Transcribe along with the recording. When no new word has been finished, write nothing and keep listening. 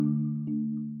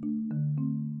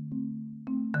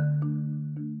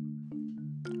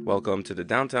Welcome to the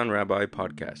Downtown Rabbi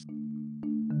Podcast.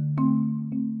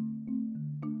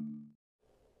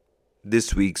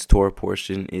 This week's Torah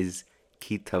portion is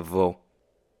Ki Tavo,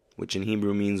 which in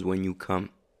Hebrew means when you come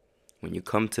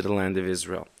to the land of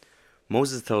Israel.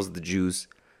 Moses tells the Jews,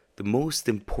 the most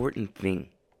important thing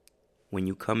when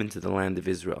you come into the land of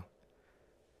Israel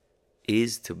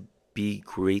is to be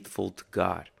grateful to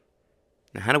God.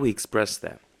 Now, how do we express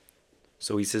that?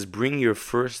 So he says, bring your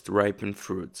first ripened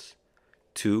fruits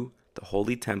to the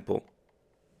holy temple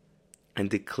and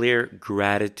declare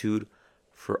gratitude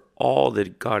for all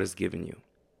that God has given you.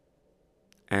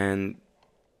 And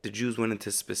the Jews went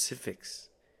into specifics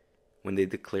when they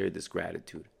declared this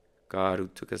gratitude. God who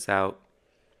took us out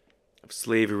of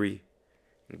slavery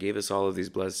and gave us all of these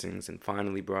blessings and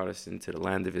finally brought us into the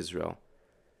land of Israel.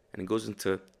 And it goes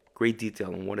into great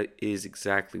detail on what it is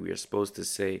exactly we are supposed to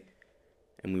say,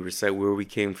 and we recite where we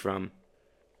came from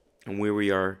and where we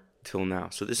are till now.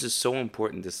 So this is so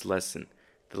important, this lesson,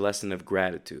 the lesson of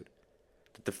gratitude.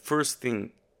 That the first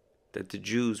thing that the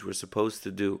Jews were supposed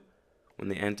to do when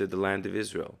they entered the land of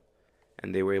Israel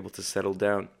and they were able to settle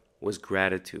down was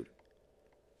gratitude.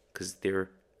 Because they're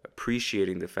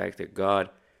appreciating the fact that God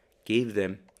gave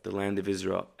them the land of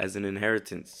Israel as an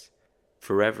inheritance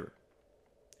forever.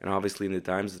 And obviously in the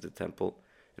times of the temple,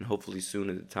 and hopefully soon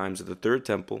in the times of the third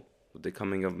temple, with the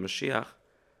coming of Mashiach,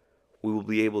 we will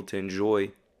be able to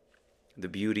enjoy the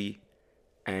beauty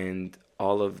and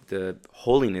all of the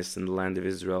holiness in the land of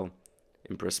Israel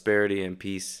in prosperity and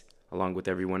peace along with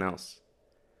everyone else.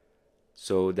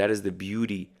 So that is the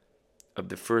beauty of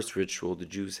the first ritual the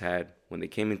Jews had when they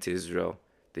came into Israel.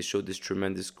 They showed this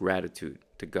tremendous gratitude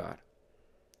to God.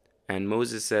 And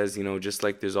Moses says, just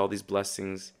like there's all these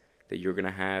blessings that you're going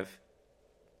to have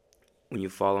when you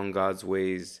follow in God's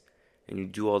ways and you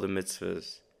do all the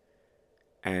mitzvahs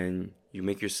and you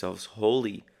make yourselves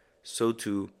holy, so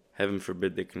too, heaven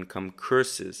forbid, there can come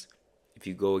curses if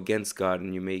you go against God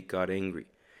and you make God angry.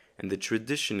 And the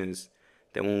tradition is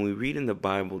that when we read in the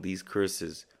Bible these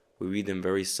curses, we read them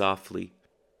very softly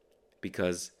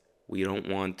because we don't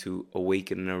want to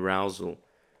awaken an arousal,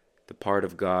 the part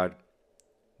of God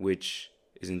which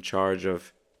is in charge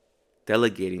of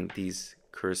delegating these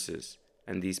curses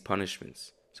and these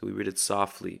punishments. So we read it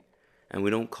softly, and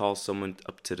we don't call someone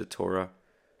up to the Torah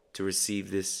to receive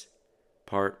this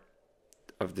part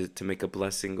to make a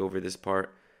blessing over this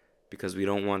part, because we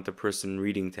don't want the person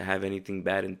reading to have anything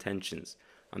bad intentions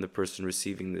on the person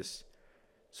receiving this.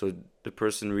 So the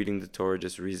person reading the Torah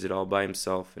just reads it all by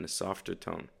himself in a softer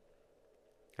tone.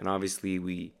 And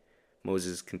obviously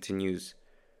Moses continues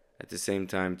at the same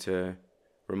time to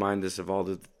remind us of all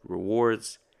the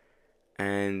rewards.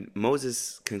 And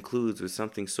Moses concludes with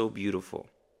something so beautiful.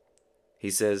 He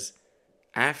says,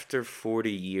 after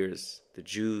 40 years, the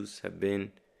Jews have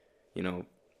been,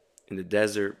 in the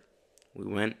desert. We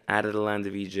went out of the land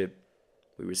of Egypt.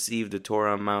 We received the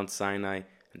Torah on Mount Sinai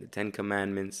and the 10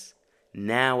 Commandments.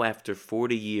 Now, after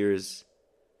 40 years,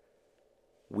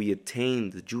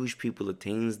 the Jewish people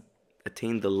attained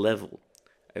the level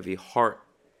of a heart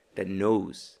that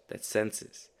knows, that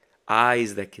senses,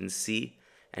 eyes that can see,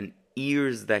 and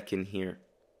ears that can hear.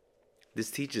 This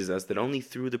teaches us that only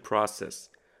through the process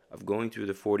of going through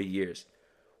the 40 years,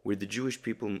 where the Jewish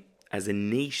people as a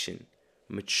nation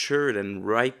matured and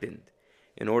ripened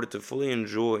in order to fully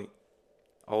enjoy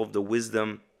all of the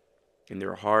wisdom in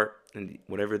their heart and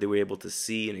whatever they were able to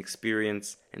see and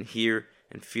experience and hear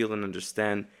and feel and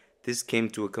understand, this came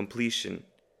to a completion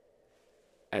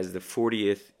as the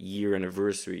 40th year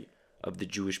anniversary of the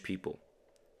Jewish people.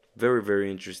 Very, very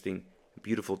interesting,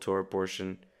 beautiful Torah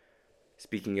portion,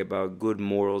 speaking about good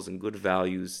morals and good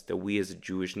values that we as a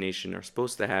Jewish nation are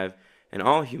supposed to have, and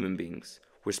all human beings.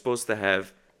 We're supposed to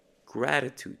have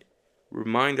gratitude,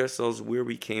 remind ourselves where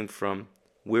we came from,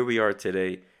 where we are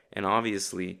today, and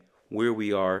obviously where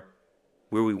we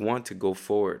want to go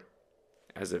forward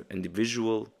as an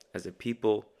individual, as a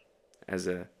people, as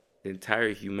the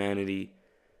entire humanity,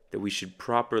 that we should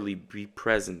properly be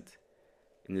present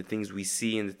in the things we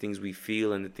see and the things we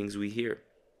feel and the things we hear,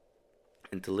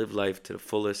 and to live life to the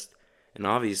fullest, and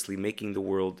obviously making the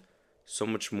world so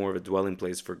much more of a dwelling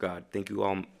place for God. Thank you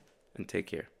all, and take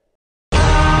care.